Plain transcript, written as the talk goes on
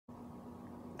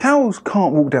Cows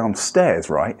can't walk down stairs,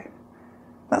 right?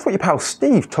 That's what your pal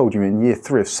Steve told you in year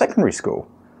 3 of secondary school.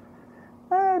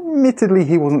 Admittedly,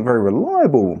 he wasn't very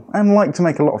reliable and liked to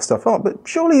make a lot of stuff up, but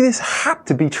surely this had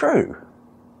to be true.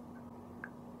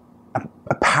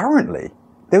 Apparently,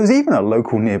 there was even a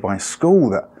local nearby school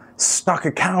that stuck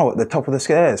a cow at the top of the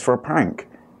stairs for a prank.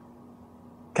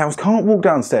 Cows can't walk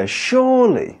downstairs,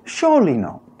 surely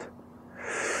not.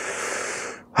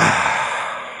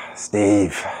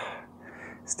 Steve.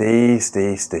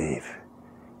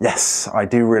 Yes, I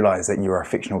do realise that you are a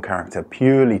fictional character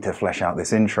purely to flesh out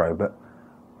this intro, but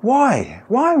why?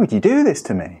 Why would you do this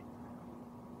to me?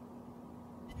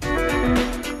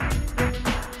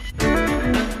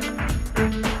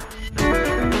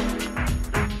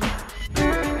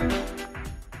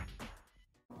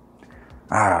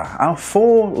 Our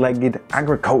four-legged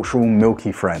agricultural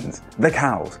milky friends, the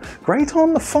cows. Great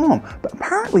on the farm, but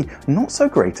apparently not so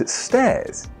great at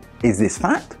stairs. Is this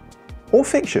fact or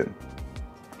fiction?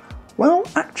 Well,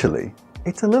 actually,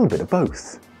 it's a little bit of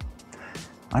both.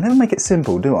 I never make it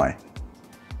simple, do I?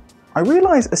 I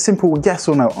realise a simple yes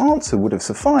or no answer would have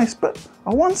sufficed, but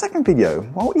a 1-second video,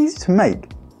 while easy to make,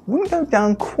 wouldn't go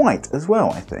down quite as well,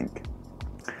 I think.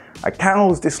 A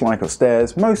cow's dislike of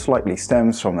stairs most likely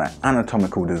stems from their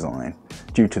anatomical design.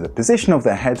 Due to the position of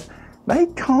their head, they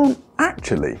can't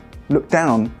actually look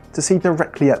down to see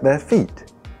directly at their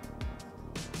feet.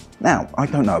 Now, I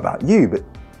don't know about you, but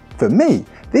for me,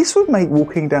 this would make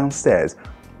walking downstairs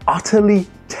utterly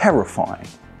terrifying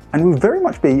and would very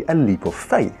much be a leap of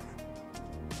faith.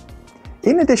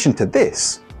 In addition to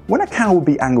this, when a cow would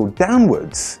be angled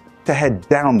downwards to head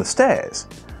down the stairs,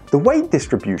 the weight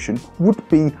distribution would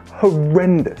be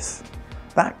horrendous.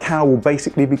 That cow will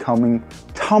basically be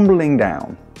tumbling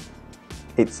down.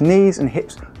 Its knees and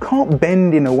hips can't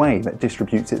bend in a way that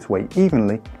distributes its weight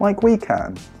evenly like we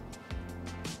can.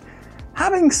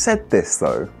 Having said this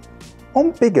though,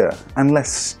 on bigger and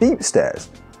less steep stairs,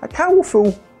 a cow will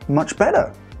feel much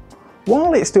better.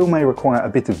 While it still may require a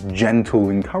bit of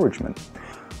gentle encouragement,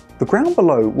 the ground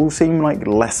below will seem like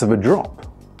less of a drop,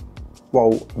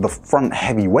 while the front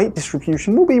heavy weight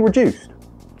distribution will be reduced.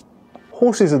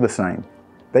 Horses are the same.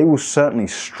 They will certainly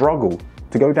struggle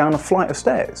to go down a flight of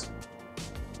stairs,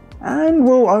 and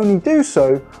will only do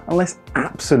so unless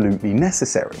absolutely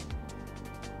necessary.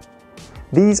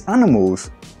 These animals,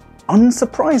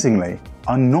 unsurprisingly,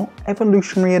 are not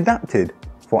evolutionarily adapted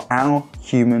for our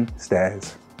human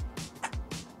stairs.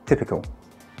 Typical.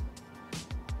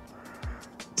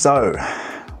 So,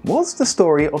 was the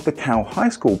story of the cow high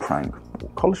school prank or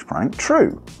college prank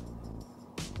true?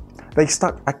 They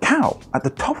stuck a cow at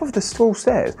the top of the school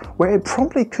stairs where it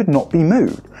probably could not be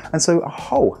moved, and so a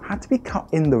hole had to be cut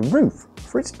in the roof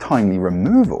for its timely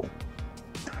removal.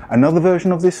 Another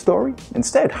version of this story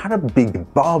instead had a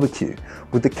big barbecue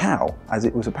with the cow, as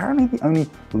it was apparently the only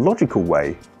logical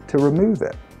way to remove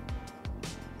it.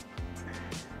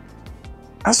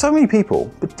 As so many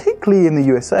people, particularly in the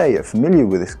USA, are familiar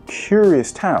with this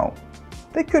curious tale,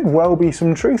 there could well be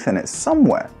some truth in it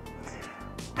somewhere.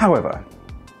 However,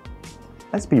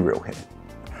 let's be real here.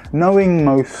 Knowing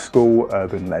most school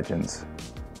urban legends,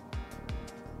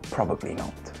 probably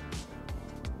not.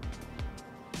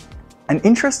 An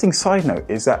interesting side note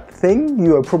is that thing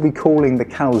you are probably calling the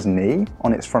cow's knee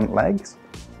on its front legs.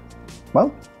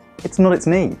 Well, it's not its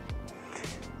knee.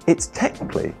 It's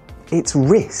technically its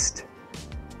wrist.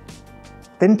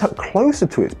 Then tucked closer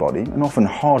to its body and often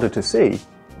harder to see,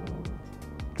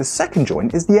 the second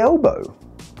joint is the elbow.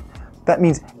 That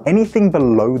means anything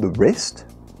below the wrist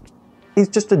is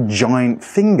just a giant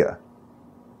finger.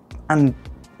 And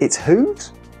its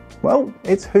hooves? Well,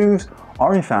 its hooves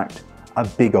are in fact a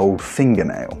big old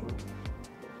fingernail.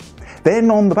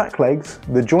 Then on the back legs,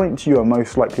 the joint you are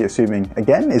most likely assuming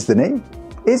again is the knee,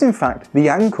 is in fact the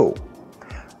ankle.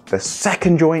 The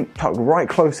second joint tucked right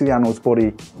close to the animal's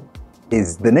body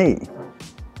is the knee.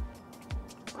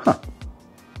 Huh.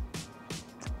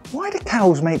 Why do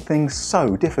cows make things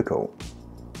so difficult?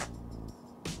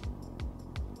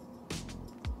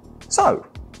 So,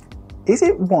 is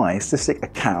it wise to stick a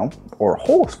cow, or a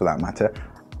horse for that matter,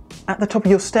 at the top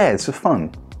of your stairs for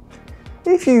fun?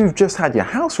 If you've just had your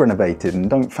house renovated and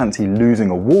don't fancy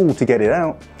losing a wall to get it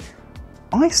out,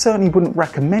 I certainly wouldn't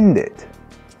recommend it.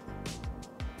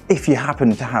 If you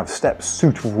happen to have steps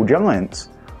suitable for giants,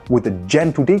 with a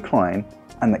gentle decline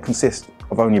and that consists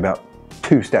of only about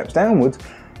 2 steps downwards,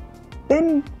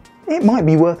 then it might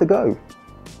be worth a go.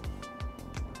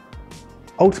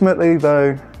 Ultimately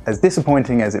though, as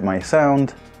disappointing as it may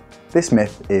sound, this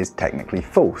myth is technically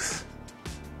false.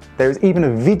 There is even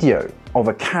a video of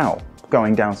a cow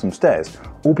going down some stairs,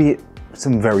 albeit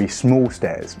some very small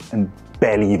stairs and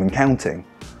barely even counting.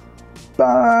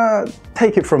 But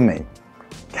take it from me,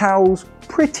 cows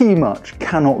pretty much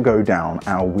cannot go down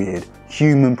our weird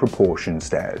human proportion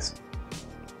stairs.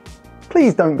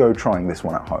 Please don't go trying this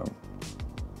one at home,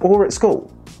 or at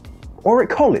school, or at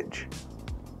college,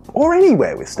 or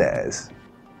anywhere with stairs.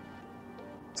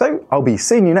 So I'll be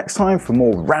seeing you next time for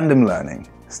more random learning.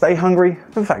 Stay hungry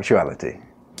for factuality.